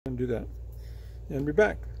do that. And be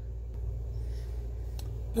back.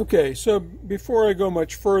 Okay, so before I go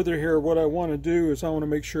much further here, what I want to do is I want to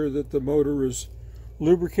make sure that the motor is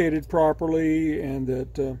lubricated properly and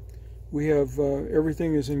that we have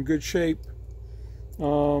everything is in good shape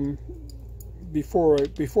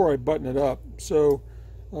before I button it up. So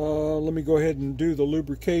let me go ahead and do the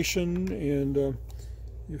lubrication. And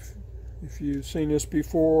if you've seen this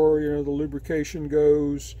before, you know, the lubrication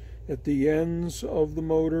goes at the ends of the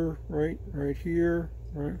motor, right here,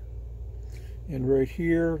 right, and right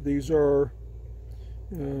here. These are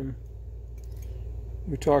we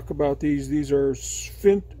talk about these are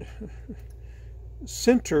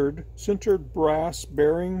centered brass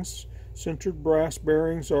bearings. Centered brass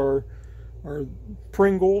bearings are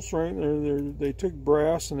Pringles, right? They take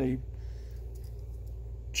brass and they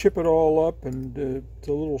chip it all up and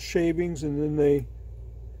to little shavings, and then they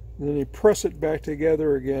press it back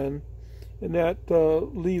together again, and that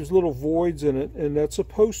leaves little voids in it, and that's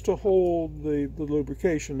supposed to hold the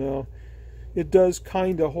lubrication. Now, it does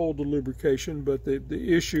kind of hold the lubrication, but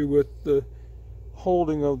the issue with the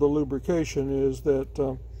holding of the lubrication is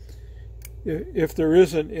that if there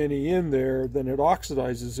isn't any in there, then it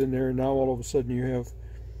oxidizes in there, and now all of a sudden you have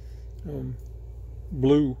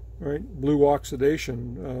blue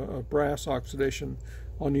oxidation, brass oxidation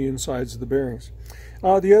on the insides of the bearings.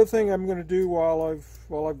 The other thing I'm going to do while I've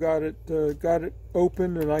got it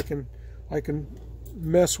open and I can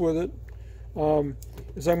mess with it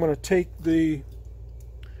is I'm going to take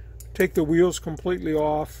the wheels completely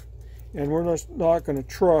off, and we're not going to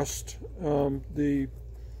trust the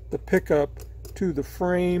pickup to the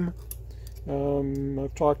frame.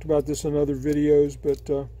 I've talked about this in other videos, but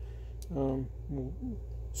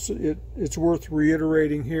it's worth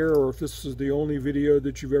reiterating here, or if this is the only video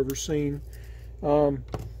that you've ever seen. The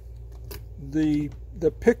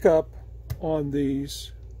pickup on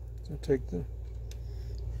these, I'll take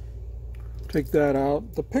that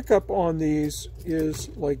out. The pickup on these is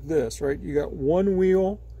like this, right? You got one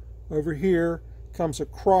wheel over here, comes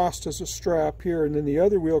across as a strap here, and then the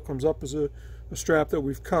other wheel comes up as a strap that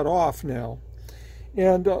we've cut off now.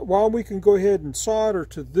 And while we can go ahead and solder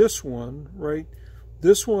to this one, right,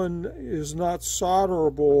 this one is not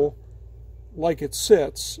solderable like it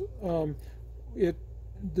sits.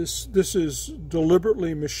 This is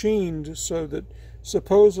deliberately machined so that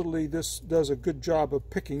supposedly this does a good job of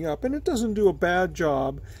picking up, and it doesn't do a bad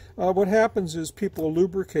job. What happens is people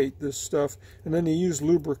lubricate this stuff, and then they use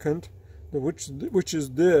lubricant, which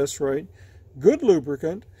is this, right? Good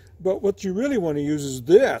lubricant, but what you really want to use is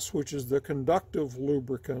this, which is the conductive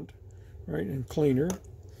lubricant, right, and cleaner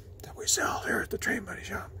that we sell here at the Train Buddy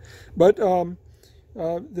shop. But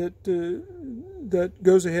that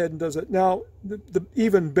goes ahead and does it. Now, the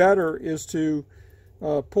even better is to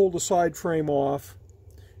pull the side frame off,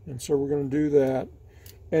 and so we're going to do that,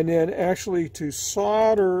 and then actually to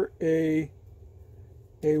solder a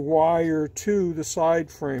wire to the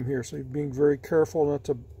side frame here. So you're being very careful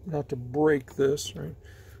not to break this. Right,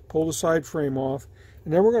 pull the side frame off,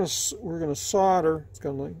 and then we're going to solder. It's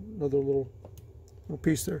got like another little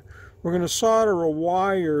piece there. We're going to solder a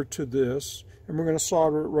wire to this, and we're going to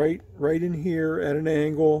solder it right in here at an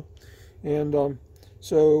angle, and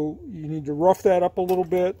so you need to rough that up a little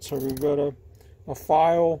bit. So we've got a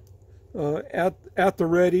file at the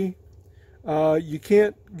ready. You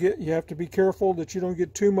have to be careful that you don't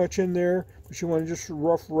get too much in there, but you want to just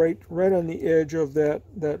rough right on the edge of that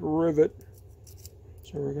rivet.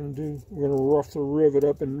 So we're going to rough the rivet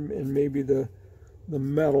up and maybe the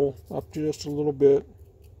metal up just a little bit.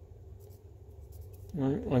 All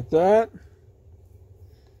right, like that.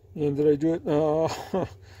 And did I do it?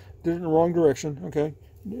 Did it in the wrong direction. Okay,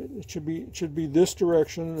 it should be this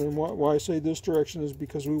direction. And why I say this direction is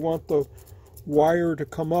because we want the wire to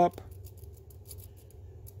come up.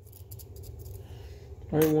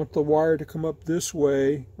 I want the wire to come up this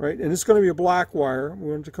way, right? And it's going to be a black wire. We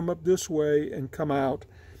want it to come up this way and come out.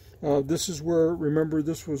 This is where, remember,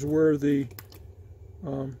 this was where the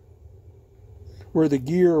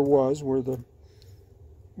gear was, where the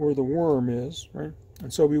worm is, right?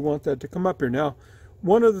 And so we want that to come up here. Now,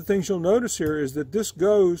 one of the things you'll notice here is that this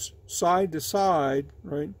goes side to side,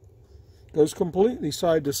 right? Goes completely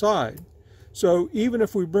side to side. So even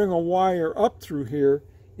if we bring a wire up through here,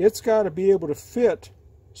 it's got to be able to fit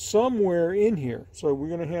somewhere in here. So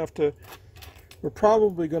we're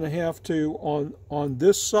probably going to have to on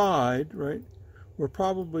this side, right? We're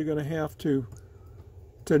probably going to have to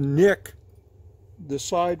nick the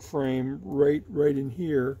side frame right in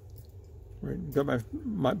here. Right, got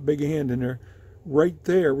my big hand in there. Right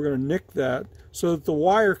there, we're going to nick that so that the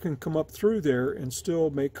wire can come up through there and still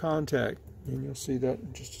make contact. And you'll see that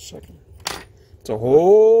in just a second. So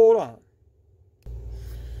hold on.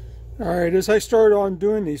 All right, as I start on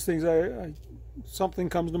doing these things, something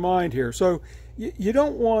comes to mind here. So you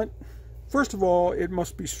don't want, first of all, it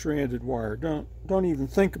must be stranded wire. Don't even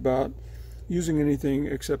think about using anything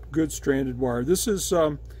except good stranded wire. This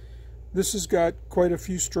has got quite a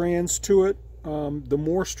few strands to it. The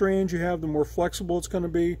more strands you have, the more flexible it's going to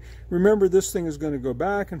be. Remember, this thing is going to go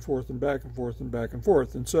back and forth and back and forth and back and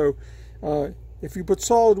forth. And so if you put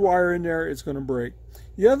solid wire in there, it's going to break.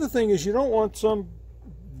 The other thing is you don't want some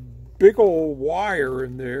big old wire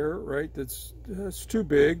in there, right? That's too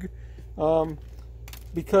big.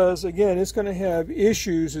 Because again, it's going to have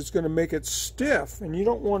issues. It's going to make it stiff, and you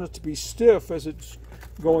don't want it to be stiff as it's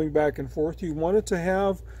going back and forth. You want it to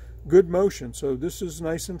have good motion. So this is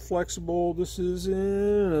nice and flexible. This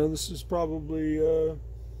is probably I'm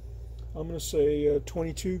going to say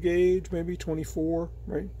 22 gauge, maybe 24,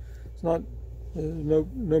 right? It's not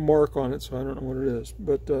no mark on it, so I don't know what it is,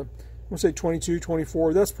 but I'm going to say 22,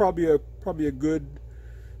 24. That's probably a good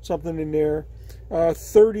something in there.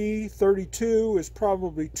 30, 32 is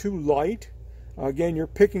probably too light. Again, you're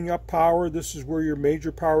picking up power. This is where your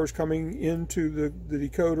major power is coming into the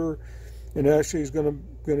decoder, and actually is going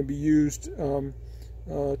to be used to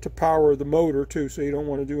power the motor too. So you don't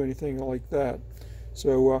want to do anything like that.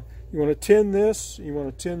 So you want to tin this. You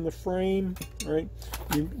want to tin the frame, right?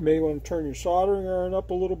 You may want to turn your soldering iron up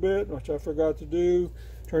a little bit, which I forgot to do.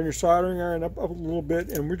 Turn your soldering iron up a little bit,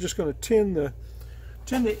 and we're just going to tin the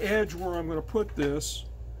edge where I'm going to put this,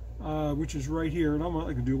 which is right here. And I'm not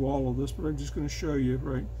going to do all of this, but I'm just going to show you,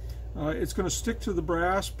 right? It's going to stick to the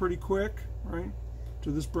brass pretty quick, right?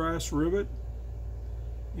 To this brass rivet,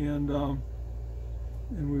 and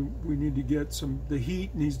we need to get the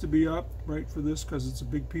heat needs to be up, right, for this, because it's a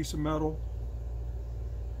big piece of metal,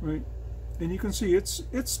 right? And you can see it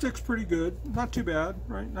sticks pretty good, not too bad,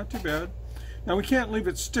 right? Not too bad. Now we can't leave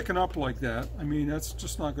it sticking up like that. I mean, that's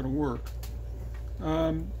just not going to work.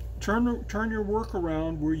 Turn your work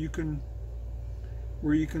around where you can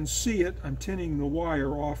see it. I'm tinning the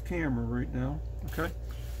wire off camera right now. Okay,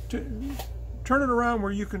 turn it around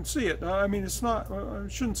where you can see it. I mean, it's not. I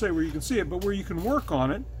shouldn't say where you can see it, but where you can work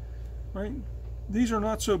on it. Right? These are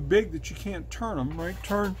not so big that you can't turn them. Right?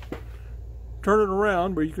 Turn it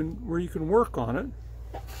around where you can work on it.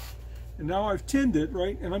 And now I've tinned it,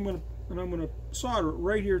 right? And I'm gonna solder it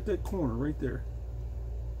right here at that corner, right there.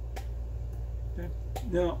 Okay.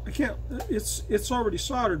 Now I can't. It's already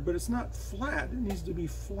soldered, but it's not flat. It needs to be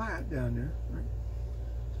flat down there, right?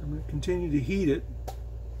 So I'm going to continue to heat it,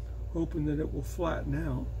 hoping that it will flatten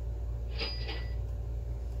out.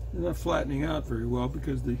 It's not flattening out very well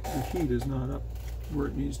because the heat is not up where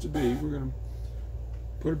it needs to be. We're going to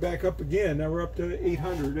put it back up again. Now we're up to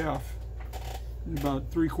 800F, about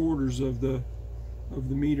 3/4 of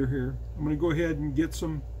the meter here. I'm going to go ahead and get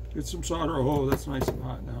some solder. Oh, that's nice and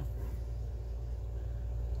hot now.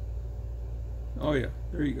 Oh yeah,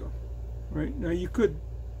 there you go. Right, now you could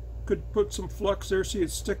put some flux there. See,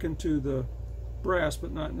 it's sticking to the brass,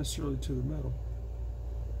 but not necessarily to the metal.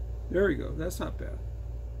 There you go. That's not bad.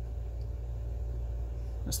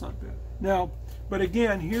 That's not bad. Now, but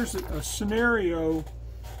again, here's a scenario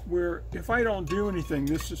where if I don't do anything,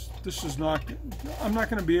 this is not. I'm not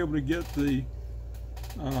going to be able to get the.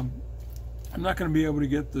 I'm not going to be able to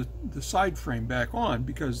get the side frame back on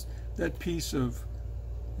because that piece of.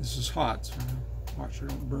 This is hot, so watch I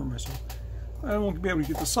don't burn myself. I won't be able to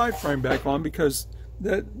get the side frame back on because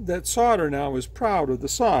that solder now is proud of the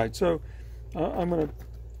side. So I'm going to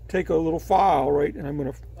take a little file, right, and I'm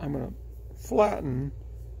going to flatten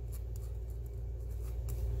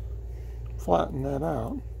that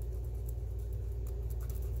out,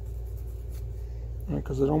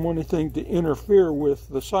 because I don't want anything to interfere with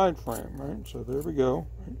the side frame, right? So there we go.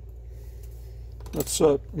 Right?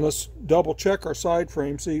 Let's double check our side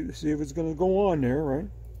frame, see if it's going to go on there, right?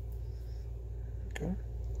 Okay.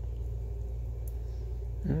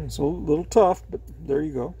 And it's a little tough, but there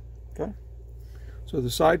you go. Okay. So the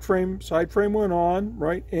side frame went on,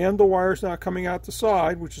 right? And the wire's now coming out the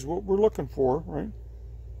side, which is what we're looking for, right?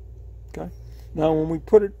 Okay. Now when we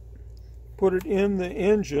put it in the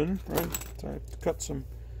engine, right? So I have to cut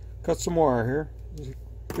some wire here.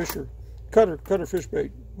 Fisher, cutter fish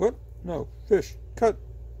bait. What? No, fish. Cut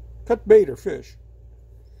bait or fish.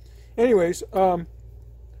 Anyways, so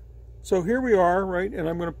here we are, right? And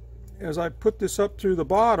I'm going to, as I put this up through the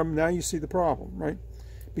bottom, now you see the problem, right?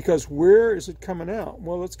 Because where is it coming out?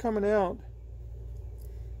 Well, it's coming out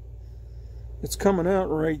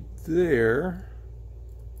right there.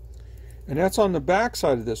 And that's on the back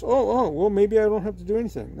side of this. Oh, well, maybe I don't have to do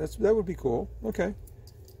anything. That would be cool. Okay.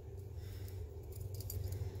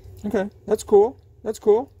 Okay, that's cool. That's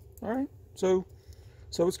cool. All right, so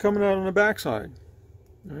it's coming out on the backside,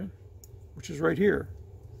 all right, which is right here.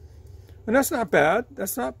 And that's not bad.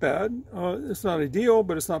 That's not bad. It's not ideal,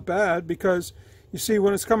 but it's not bad, because you see,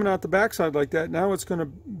 when it's coming out the backside like that, now it's going to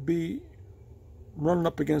be running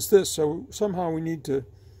up against this. So somehow we need to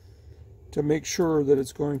make sure that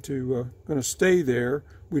it's going to stay there.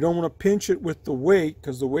 We don't want to pinch it with the weight,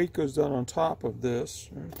 because the weight goes down on top of this.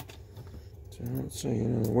 Right? So let's see, you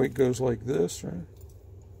know, the weight goes like this, right?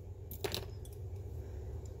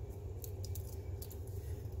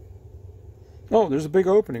 Oh, there's a big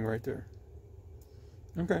opening right there.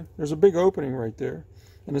 Okay, there's a big opening right there,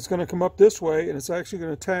 and it's going to come up this way, and it's actually going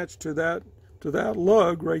to attach to that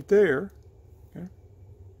lug right there. Okay,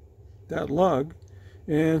 that lug,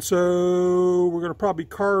 and so we're going to probably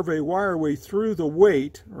carve a wire way through the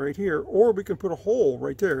weight right here, or we can put a hole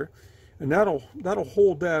right there, and that'll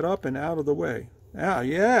hold that up and out of the way. Ah,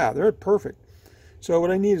 yeah, they're perfect. So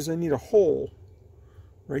what I need is a hole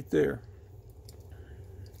right there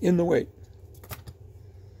in the weight.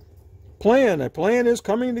 A plan is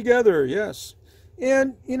coming together, yes.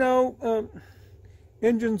 And you know,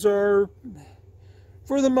 engines are,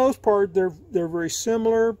 for the most part, they're very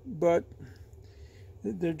similar, but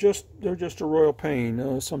they're just a royal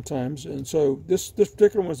pain sometimes. And so this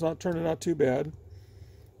particular one's not turning out too bad.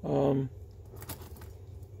 Did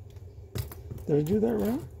I do that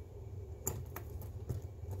right?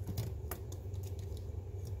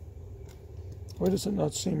 Why does it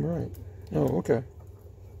not seem right? Oh, okay.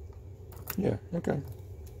 Yeah, okay.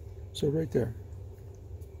 So right there.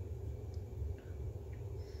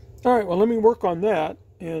 All right, well, let me work on that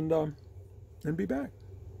and be back.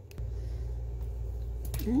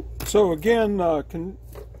 So again,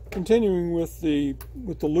 continuing with the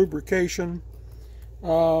lubrication,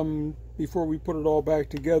 before we put it all back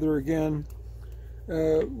together again,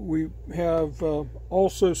 we have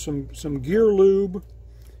also some gear lube,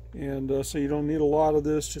 and so you don't need a lot of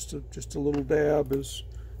this. Just a little dab is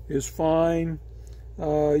fine.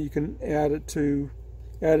 You can add it to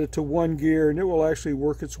one gear, and it will actually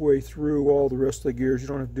work its way through all the rest of the gears. You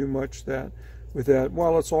don't have to do much with that.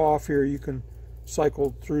 While it's off here, you can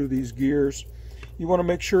cycle through these gears. You want to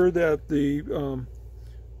make sure that the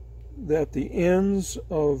ends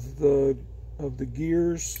of the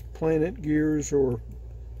gears, planet gears or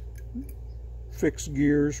fixed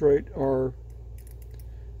gears, right, are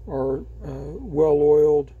well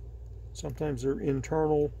oiled. Sometimes they're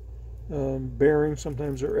internal bearings,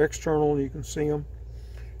 sometimes they're external, and you can see them,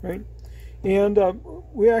 right? And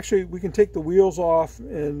we can take the wheels off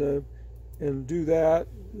and do that.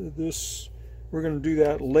 We're going to do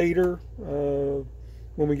that later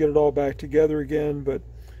when we get it all back together again. But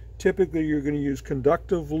typically, you're going to use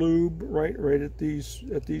conductive lube right at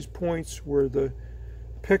these points where the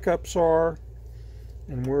pickups are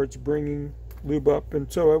and where it's bringing lube up.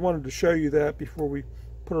 And so I wanted to show you that before we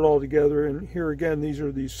put it all together. And here again, these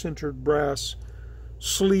are these sintered brass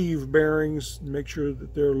sleeve bearings. Make sure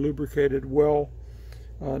that they're lubricated well,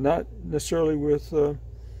 not necessarily with the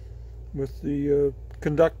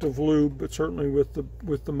conductive lube, but certainly with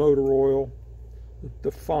the motor oil,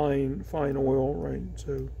 the fine oil, right?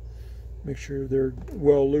 So make sure they're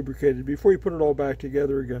well lubricated before you put it all back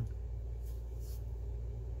together again.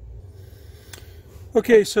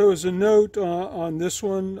 Okay, so as a note on this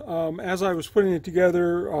one, as I was putting it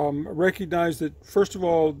together, I recognized that, first of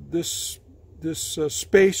all, this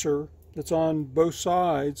spacer that's on both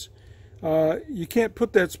sides, you can't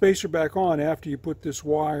put that spacer back on after you put this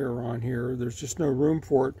wire on here. There's just no room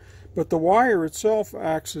for it. But the wire itself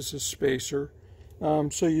acts as a spacer,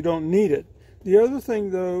 so you don't need it. The other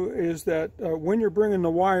thing, though, is that when you're bringing the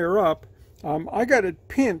wire up, I got it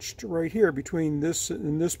pinched right here between this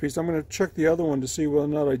and this piece. I'm going to check the other one to see whether or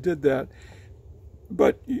not I did that.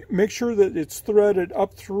 But make sure that it's threaded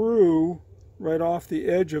up through, right off the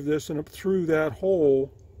edge of this and up through that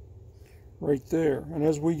hole right there. And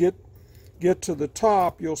as we get to the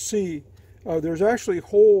top, you'll see there's actually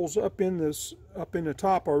holes up in the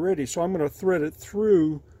top already. So I'm going to thread it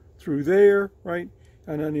through there, right?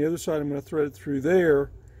 And on the other side, I'm going to thread it through there.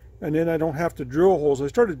 And then I don't have to drill holes. I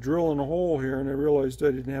started drilling a hole here, and I realized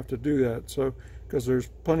I didn't have to do that. So, because there's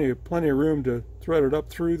plenty of room to thread it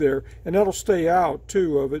up through there, and that'll stay out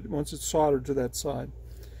too of it once it's soldered to that side.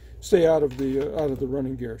 Stay out of the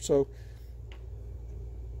running gear. So,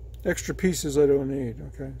 extra pieces I don't need.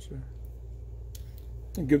 Okay, so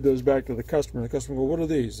I give those back to the customer. The customer will go, "What are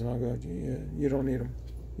these?" And I'll go, "Yeah, you don't need them."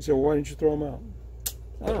 He said, "Well, why didn't you throw them out?"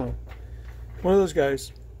 I don't know. One of those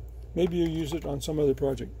guys. Maybe you use it on some other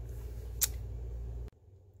project.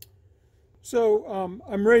 So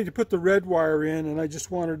I'm ready to put the red wire in, and I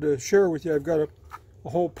just wanted to share with you. I've got a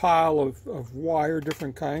whole pile of wire,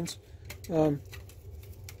 different kinds.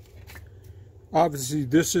 Obviously,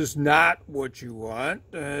 this is not what you want,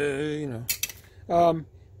 you know.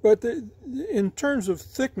 But in terms of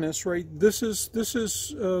thickness, right? This is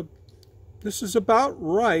about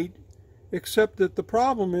right, except that the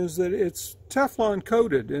problem is that it's Teflon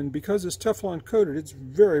coated, and because it's Teflon coated, it's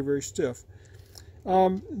very, very stiff.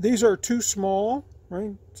 These are too small,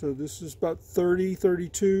 right? So this is about 30,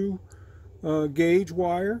 32 gauge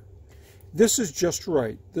wire. This is just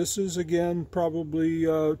right. This is, again, probably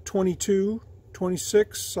 22,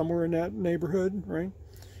 26, somewhere in that neighborhood, right?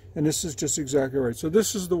 And this is just exactly right. So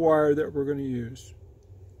this is the wire that we're going to use.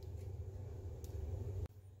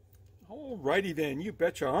 Alrighty then, you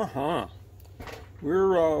betcha.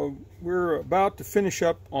 We're about to finish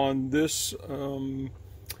up on this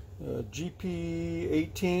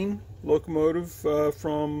GP18 locomotive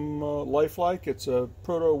from LifeLike. It's a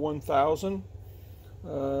Proto 1000,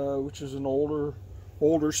 which is an older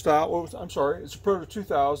style. I'm sorry, it's a Proto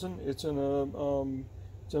 2000. It's in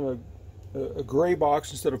a gray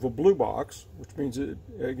box instead of a blue box, which means it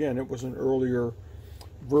was an earlier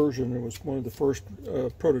version. It was one of the first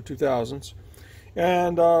Proto 2000s.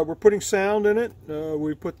 And we're putting sound in it.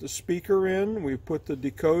 We put the speaker in. We put the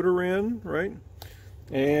decoder in, right?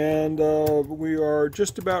 And we are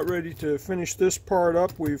just about ready to finish this part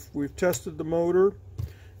up. We've tested the motor.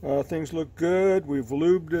 Things look good. We've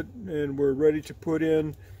lubed it, and we're ready to put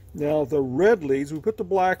in now the red leads. We put the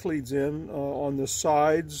black leads in on the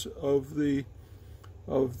sides of the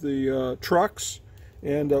trucks,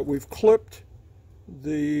 and we've clipped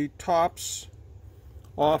the tops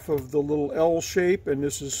off of the little L shape, and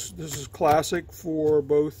this is classic for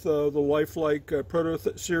both the LifeLike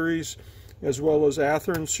Proto series as well as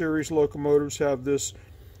Athearn series locomotives. Have this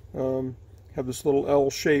little L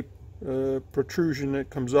shape protrusion that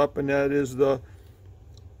comes up, and that is the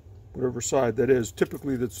whatever side that is.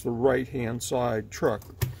 Typically, that's the right-hand side truck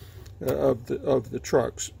of the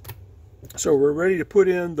trucks. So we're ready to put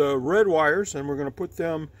in the red wires, and we're going to put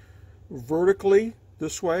them vertically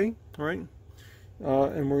this way, right?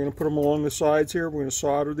 And we're going to put them along the sides here. We're going to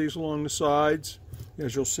solder these along the sides,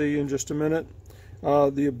 as you'll see in just a minute.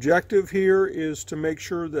 The objective here is to make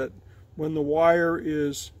sure that when the wire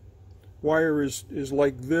is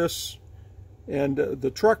like this, and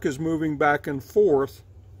the truck is moving back and forth,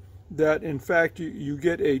 that in fact you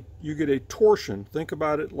get a torsion. Think of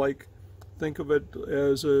it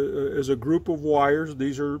as a group of wires.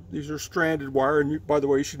 These are stranded wire, and by the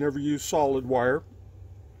way, you should never use solid wire.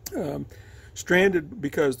 Stranded,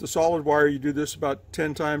 because the solid wire, you do this about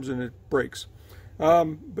 10 times and it breaks.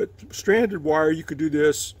 But stranded wire, you could do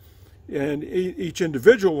this, and each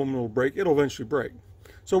individual one will break. It'll eventually break.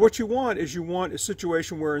 So what you want is a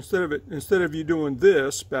situation where instead of you doing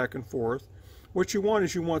this back and forth, what you want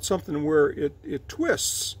is something where it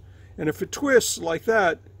twists. And if it twists like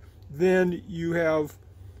that, then you have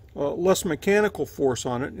less mechanical force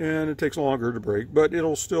on it, and it takes longer to break, but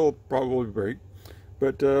it'll still probably break,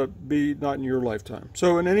 but be not in your lifetime.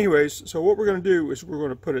 So so what we're going to do is we're going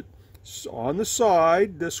to put it on the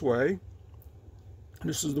side this way.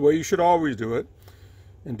 This is the way you should always do it,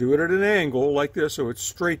 and do it at an angle like this, so it's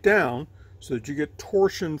straight down, so that you get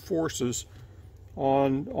torsion forces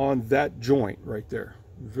on that joint right there.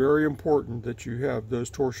 Very important that you have those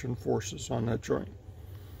torsion forces on that joint.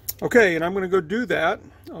 Okay, and I'm going to go do that.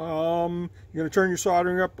 You're going to turn your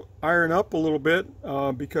soldering iron up a little bit,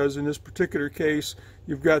 because in this particular case,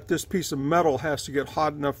 you've got this piece of metal has to get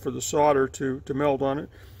hot enough for the solder to melt on it.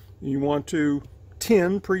 You want to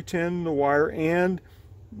pre-tin the wire, and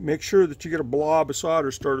make sure that you get a blob of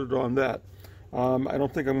solder started on that. I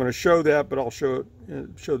don't think I'm going to show that, but I'll show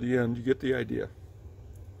the end. You get the idea.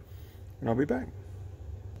 And I'll be back.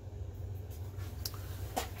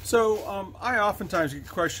 So I oftentimes get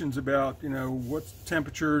questions about, what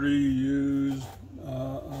temperature do you use?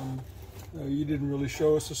 You didn't really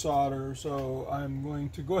show us the solder, so I'm going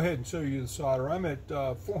to go ahead and show you the solder. I'm at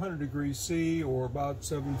 400 degrees C, or about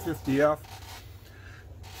 750 F.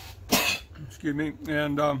 Excuse me.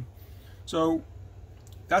 And so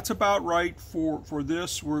that's about right for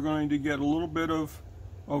this. We're going to get a little bit of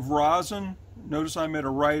rosin. Notice I'm at a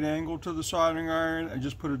right angle to the soldering iron. I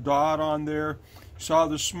just put a dot on there. Saw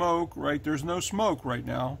the smoke, right? There's no smoke right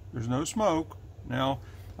now. There's no smoke. Now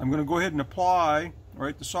I'm going to go ahead and apply,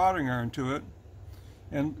 right, the soldering iron to it,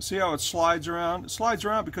 and see how it slides around. It slides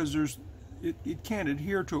around because it can't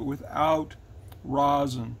adhere to it without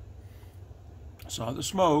rosin. Saw the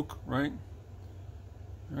smoke, right?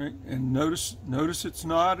 Right, and notice it's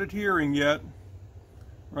not adhering yet,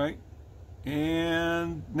 right?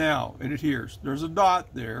 and now it adheres. There's a dot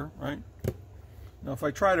there, right? Now if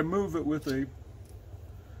I try to move it with the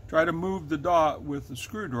dot with the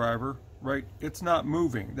screwdriver, right, it's not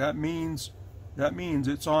moving. That means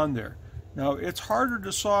it's on there. Now it's harder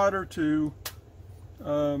to solder to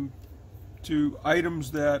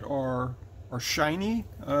items that are shiny.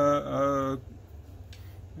 I'm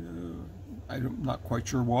not quite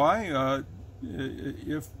sure why.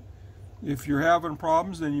 If you're having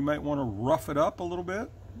problems, then you might want to rough it up a little bit.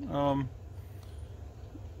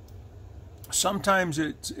 Sometimes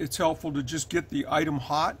it's helpful to just get the item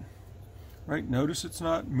hot, right? Notice it's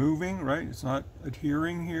not moving, right? It's not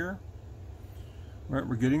adhering here. Right,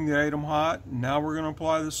 we're getting the item hot. Now we're going to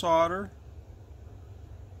apply the solder.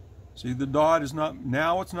 See, the dot is not,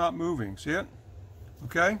 now it's not moving. See it?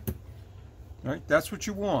 Okay? All right, that's what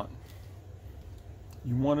you want.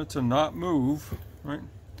 You want it to not move, right?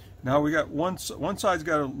 Now we got one side's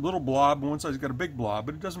got a little blob and one side's got a big blob,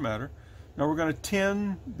 but it doesn't matter. Now we're going to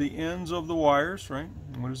tin the ends of the wires, right?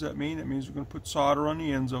 And what does that mean? It means we're going to put solder on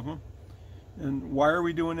the ends of them. And why are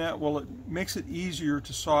we doing that? Well, it makes it easier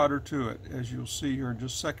to solder to it, as you'll see here in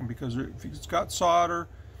just a second, because if it's got solder,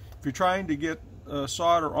 if you're trying to get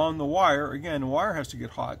solder on the wire, again, the wire has to get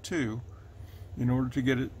hot too in order to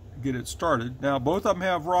get it started. Now both of them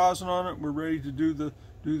have rosin on it. We're ready to do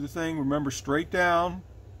the thing. Remember, straight down.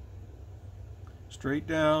 Straight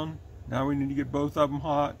down. Now we need to get both of them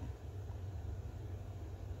hot.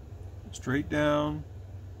 Straight down.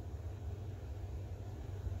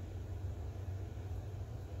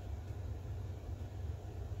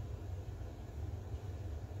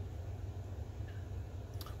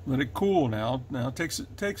 Let it cool now. Now it takes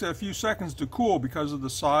a few seconds to cool because of the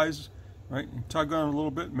size, right? You tug on it a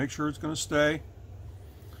little bit, make sure it's going to stay.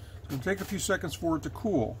 It's going to take a few seconds for it to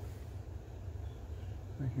cool.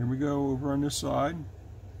 Here we go over on this side.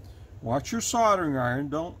 Watch your soldering iron.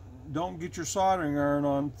 Don't get your soldering iron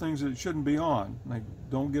on things that it shouldn't be on. Like,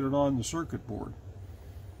 don't get it on the circuit board.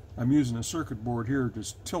 I'm using a circuit board here,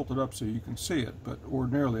 just tilt it up so you can see it, but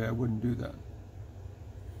ordinarily I wouldn't do that.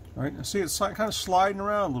 All right, now see it's kind of sliding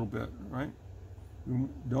around a little bit, right?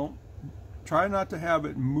 Try not to have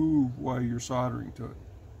it move while you're soldering to it.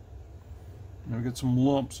 You'll get some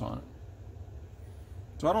lumps on it.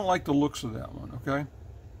 So I don't like the looks of that one, okay?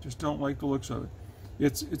 Just don't like the looks of it.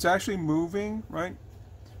 It's actually moving, right?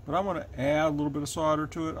 But I want to add a little bit of solder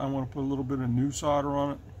to it. I want to put a little bit of new solder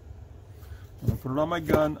on it. I'm going to put it on my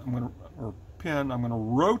gun, or pin. I'm going to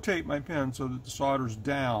rotate my pin so that the solder's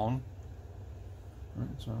down. Right,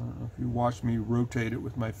 so I don't know if you watched me rotate it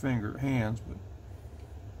with my hands, but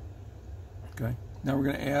okay. Now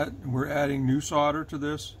we're adding new solder to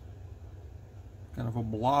this. Kind of a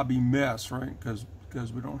blobby mess, right? Because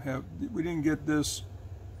we didn't get this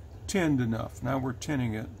tinned enough. Now we're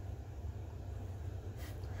tinning it.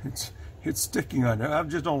 It's sticking on there. I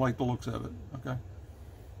just don't like the looks of it. Okay.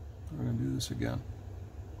 We're going to do this again.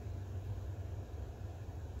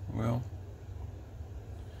 Well,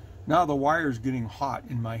 now the wire's getting hot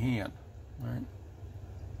in my hand, right?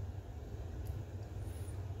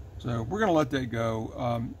 So we're going to let that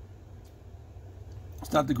go.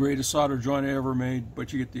 It's not the greatest solder joint I ever made,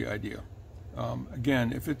 but you get the idea.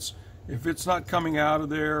 Again, if it's not coming out of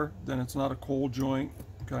there, then it's not a cold joint.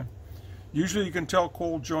 Okay. Usually you can tell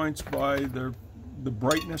cold joints by the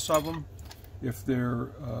brightness of them. If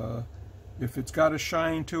it's got a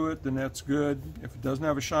shine to it, then that's good. If it doesn't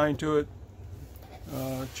have a shine to it,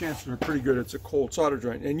 chances are pretty good it's a cold solder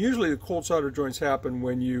joint. And usually the cold solder joints happen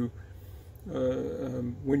when you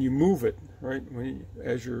move it, right?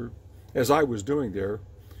 As I was doing there,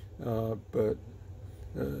 but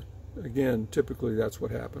again, typically that's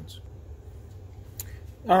what happens.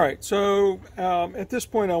 All right, so at this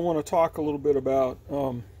point I want to talk a little bit about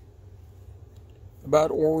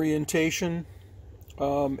orientation.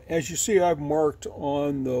 As you see, I've marked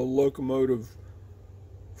on the locomotive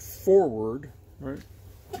forward, right,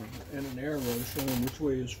 and an arrow showing which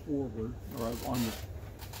way is forward, or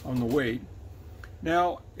on the weight.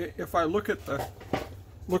 Now, if I look at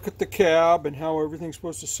the cab and how everything's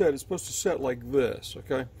supposed to set, it's supposed to set like this,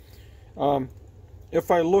 okay? If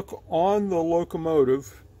I look on the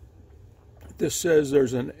locomotive, this says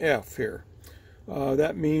there's an F here.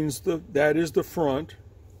 That means that is the front.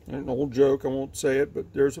 An old joke, I won't say it,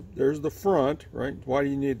 but there's the front, right? Why do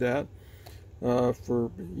you need that?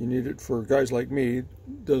 You need it for guys like me,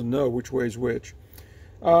 doesn't know which way is which.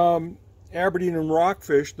 Aberdeen and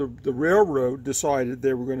Rockfish, the railroad, decided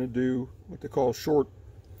they were going to do what they call short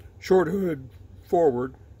hood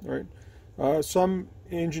forward, right? Some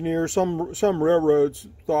engineers, some railroads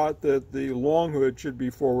thought that the long hood should be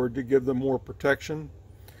forward to give them more protection.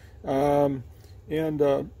 And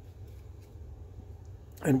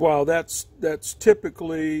while that's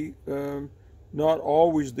typically not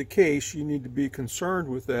always the case, you need to be concerned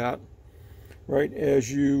with that, right?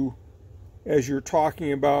 As you're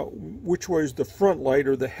talking about which way is the front light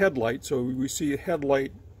or the headlight. So we see a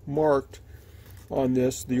headlight marked on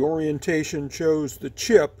this. The orientation shows the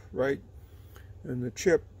chip, right? And the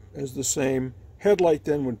chip is the same. Headlight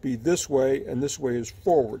then would be this way, and this way is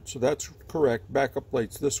forward. So that's correct. Backup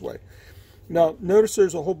light's this way. Now notice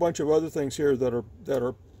there's a whole bunch of other things here that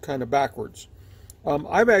are kind of backwards.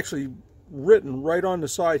 I've actually written right on the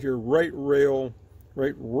side here, right rail,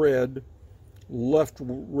 right red, left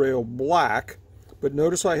rail black, but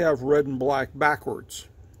notice I have red and black backwards.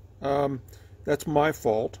 That's my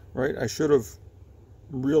fault, right? I should have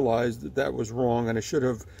realized that that was wrong, and I should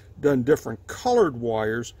have done different colored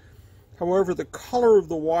wires. However, the color of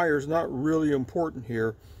the wire is not really important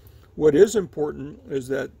here. What is important is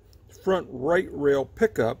that front right rail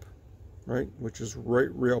pickup, right, which is right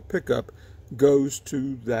rail pickup, goes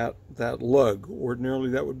to that lug. Ordinarily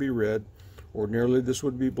that would be red. Ordinarily this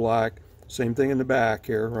would be black. Same thing in the back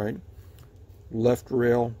here, right? Left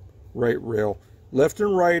rail, right rail. Left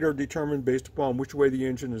and right are determined based upon which way the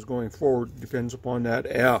engine is going forward. Depends upon that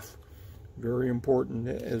F. Very important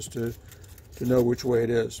as to know which way it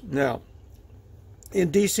is. Now,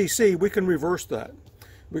 in DCC, we can reverse that.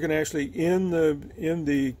 We can actually, in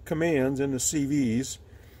the commands, in the CVs,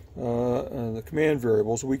 the command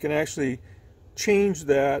variables, we can actually change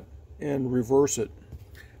that and reverse it.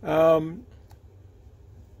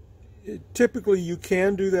 Typically, you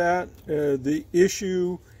can do that. The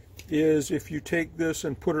issue is if you take this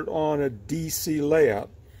and put it on a DC layout.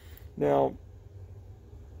 Now,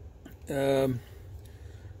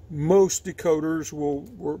 most decoders will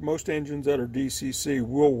work, most engines that are DCC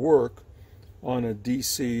will work on a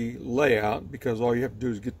DC layout, because all you have to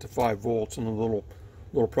do is get to 5 volts and the little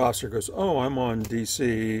processor goes, oh, I'm on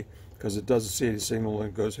DC, because it doesn't see any signal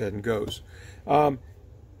and goes ahead and goes.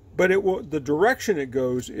 But it will, the direction it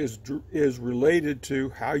goes is related to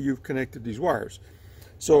how you've connected these wires.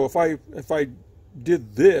 So if I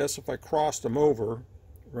did this, if I crossed them over,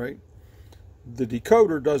 right, the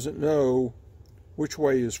decoder doesn't know which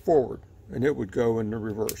way is forward, and it would go in the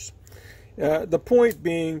reverse. The point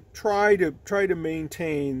being, try to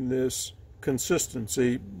maintain this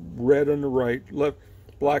consistency, red on the right, left,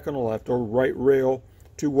 black on the left, or right rail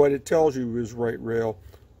to what it tells you is right rail,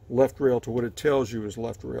 left rail to what it tells you is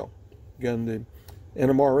left rail. Again, the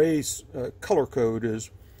NMRA's color code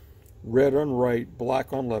is red on right,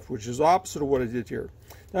 black on left, which is opposite of what I did here.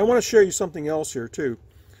 Now I want to show you something else here too,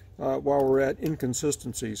 while we're at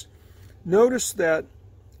inconsistencies. Notice that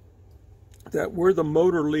where the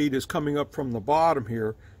motor lead is coming up from the bottom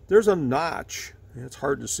here, there's a notch. It's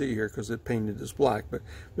hard to see here because it painted this black, but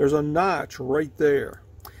there's a notch right there.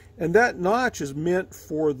 And that notch is meant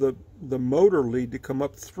for the motor lead to come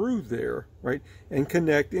up through there, right, and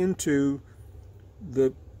connect into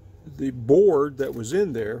the board that was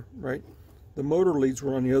in there, right? The motor leads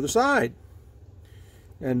were on the other side.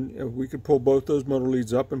 And we could pull both those motor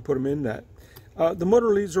leads up and put them in that. The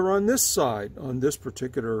motor leads are on this side, on this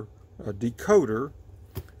particular decoder.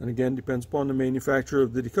 And again, depends upon the manufacturer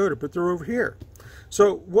of the decoder, but they're over here.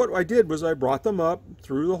 So what I did was I brought them up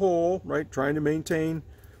through the hole, right, trying to maintain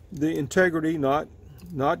the integrity, not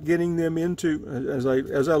getting them into, as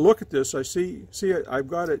I look at this, I see I've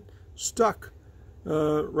got it stuck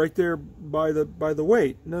right there by the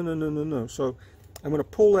weight. No. So I'm going to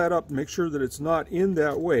pull that up and make sure that it's not in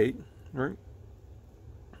that weight, right?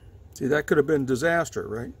 See, that could have been disaster,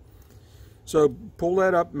 right? So pull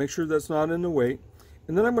that up, make sure that's not in the weight.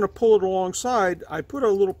 And then I'm going to pull it alongside. I put a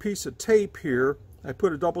little piece of tape here. I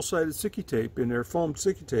put a double-sided sticky tape in there, foam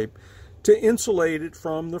sticky tape, to insulate it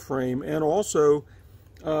from the frame and also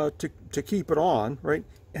to keep it on, right?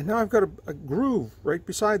 And now I've got a groove right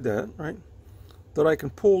beside that, right, that I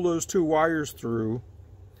can pull those two wires through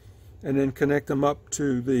and then connect them up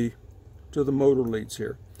to the motor leads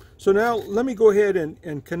here. So now let me go ahead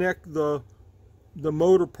and connect the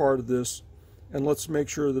motor part of this, and let's make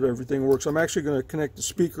sure that everything works. I'm actually going to connect the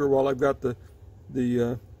speaker while I've got the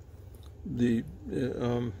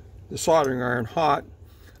soldering iron hot.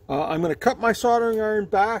 I'm going to cut my soldering iron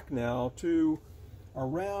back now to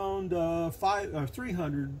around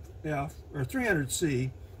 300 F or 300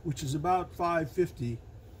 C, which is about 550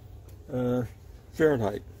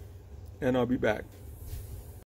 Fahrenheit, and I'll be back.